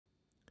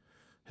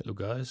Hello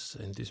guys,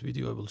 in this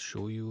video I will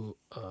show you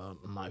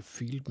my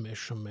field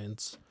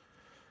measurements,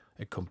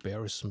 a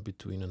comparison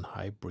between a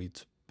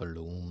hybrid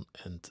balloon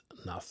and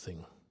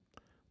nothing.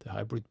 The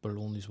hybrid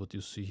balloon is what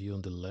you see here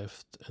on the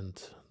left, and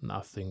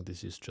nothing,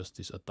 this is just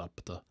this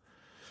adapter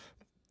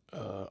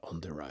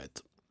on the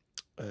right.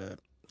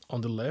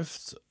 On the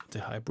left, the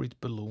hybrid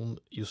balloon,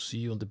 you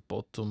see on the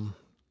bottom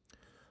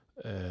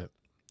a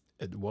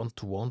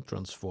 1-to-1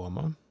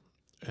 transformer,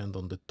 and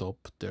on the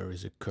top there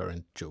is a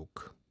current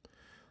choke.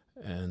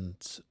 And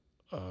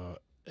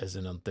as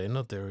an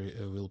antenna, there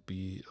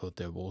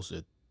was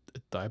a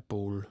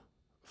dipole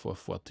for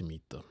 40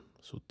 meter.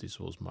 So this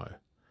was my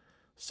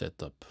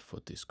setup for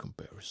this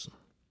comparison.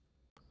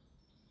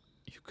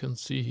 You can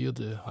see here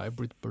the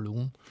hybrid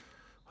balloon,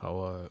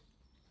 how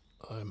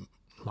I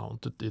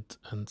mounted it,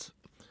 and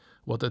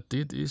what I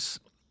did is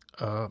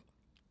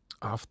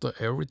after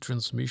every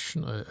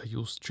transmission I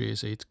used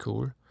JS8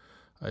 coil.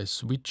 I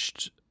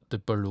switched the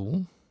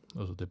balloon,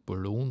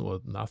 or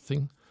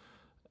nothing.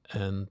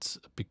 And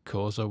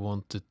because I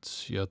wanted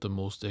the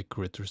most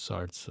accurate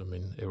results, I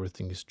mean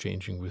everything is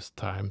changing with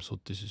time, so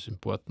this is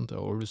important. I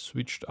always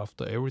switched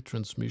after every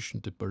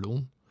transmission the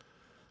balloon.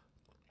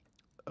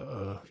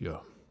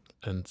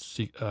 And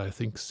I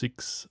think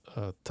 6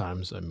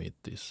 times I made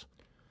this.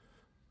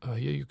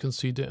 Here you can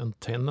see the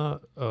antenna.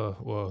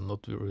 Well,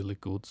 not really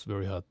good. It's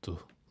very hard to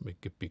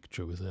make a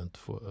picture with it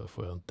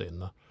for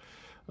antenna.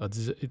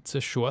 It's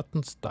a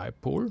shortened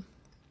dipole.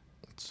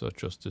 It's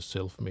just a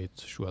self-made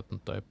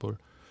shortened dipole.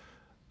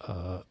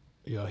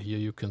 Here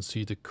you can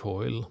see the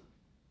coil,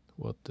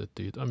 what I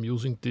did. I'm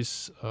using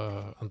this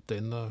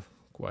antenna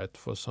quite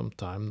for some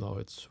time now.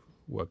 It's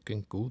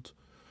working good,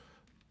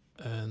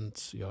 and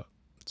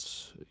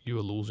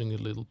you're losing a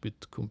little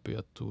bit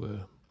compared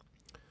to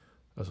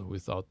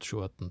without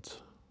shortened,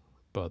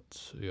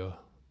 but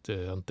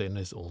the antenna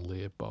is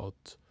only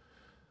about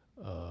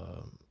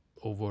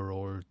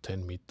overall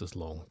 10 meters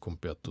long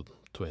compared to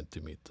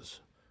 20 meters.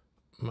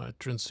 My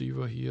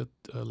transceiver here,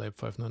 Lab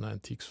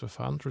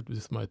 599TX500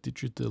 with my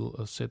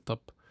digital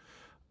setup.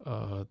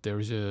 There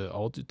is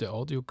the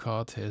audio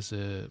card has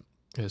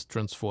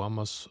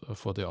transformers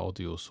for the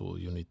audio, so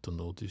you need to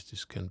know this.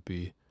 This can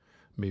be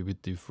maybe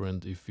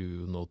different if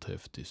you not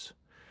have this.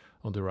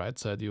 On the right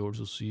side you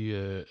also see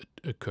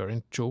a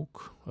current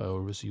choke. I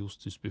always use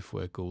this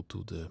before I go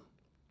to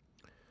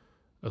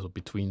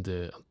between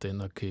the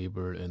antenna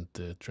cable and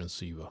the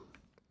transceiver.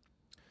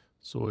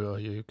 So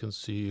here you can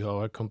see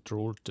how I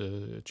controlled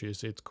the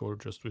JS8 coil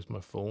just with my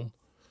phone.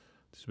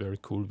 It's very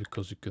cool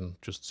because you can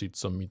just sit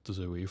some meters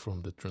away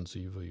from the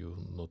transceiver. You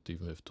not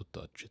even have to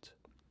touch it.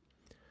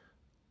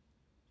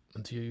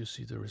 And here you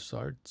see the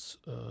results.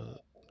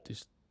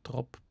 This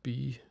drop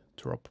B,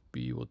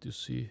 what you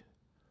see,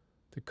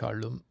 the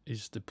column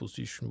is the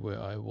position where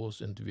I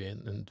was, and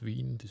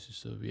Wien, this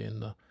is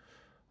Vienna,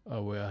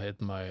 where I had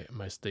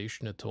my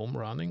station at home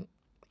running,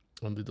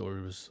 and it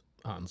always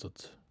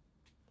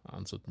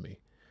answered me.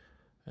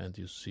 And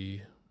you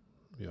see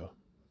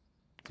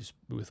this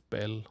with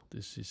bell,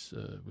 this is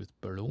with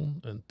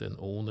balloon, and then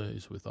One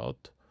is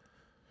without.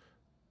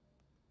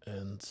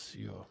 And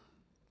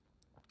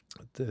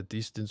the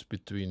distance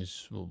between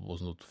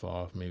was not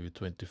far, maybe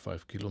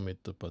 25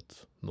 kilometers,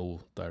 but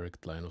no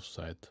direct line of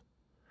sight.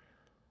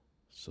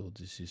 So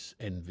this is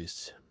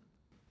NVIS.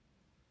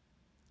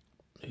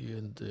 Here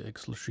in the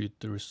Excel sheet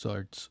the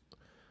results.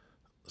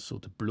 So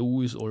the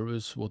blue is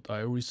always what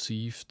I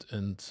received,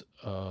 and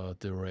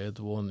the red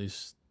one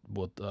is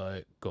what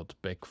I got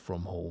back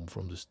from home,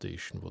 from the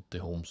station, what the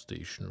home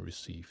station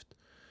received.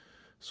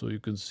 So you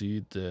can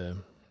see the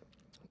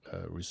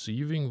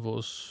receiving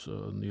was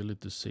nearly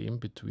the same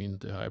between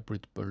the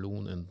hybrid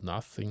balloon and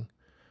nothing.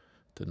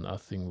 The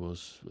nothing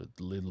was a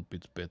little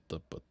bit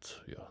better,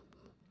 but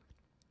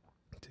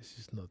this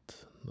is not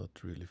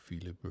really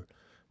feelable.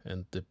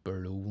 And the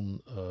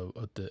balloon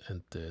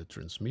and the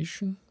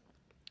transmission,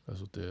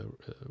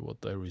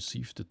 what I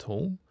received at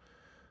home,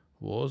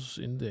 was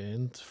in the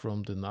end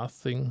from the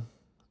nothing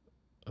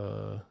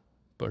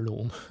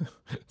balloon.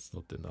 It's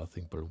not the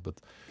nothing balloon,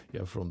 but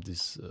from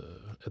this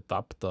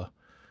adapter,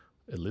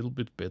 a little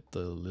bit better,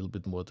 a little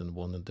bit more than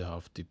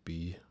 1.5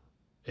 dB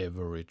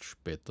average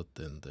better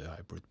than the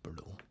hybrid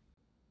balloon.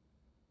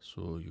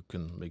 So you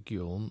can make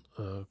your own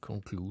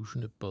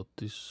conclusion about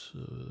this.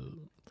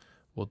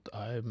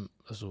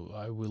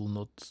 I will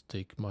not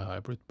take my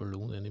hybrid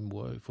balloon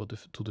anymore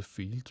to the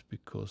field,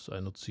 because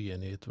I not see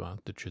any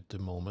advantage at the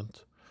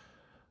moment.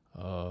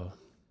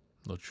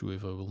 Not sure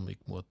if I will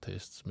make more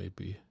tests,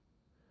 maybe.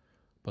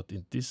 But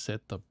in this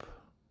setup,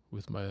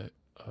 with my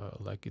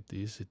like it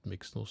is, it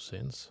makes no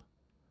sense.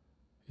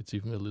 It's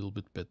even a little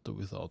bit better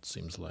without,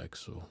 seems like,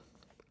 so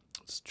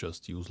it's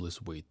just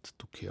useless weight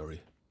to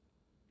carry.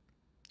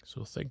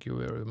 So thank you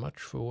very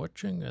much for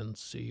watching, and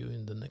see you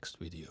in the next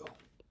video.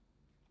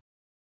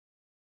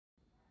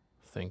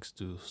 Thanks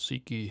to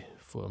Siki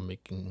for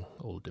making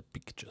all the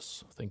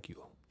pictures. Thank you.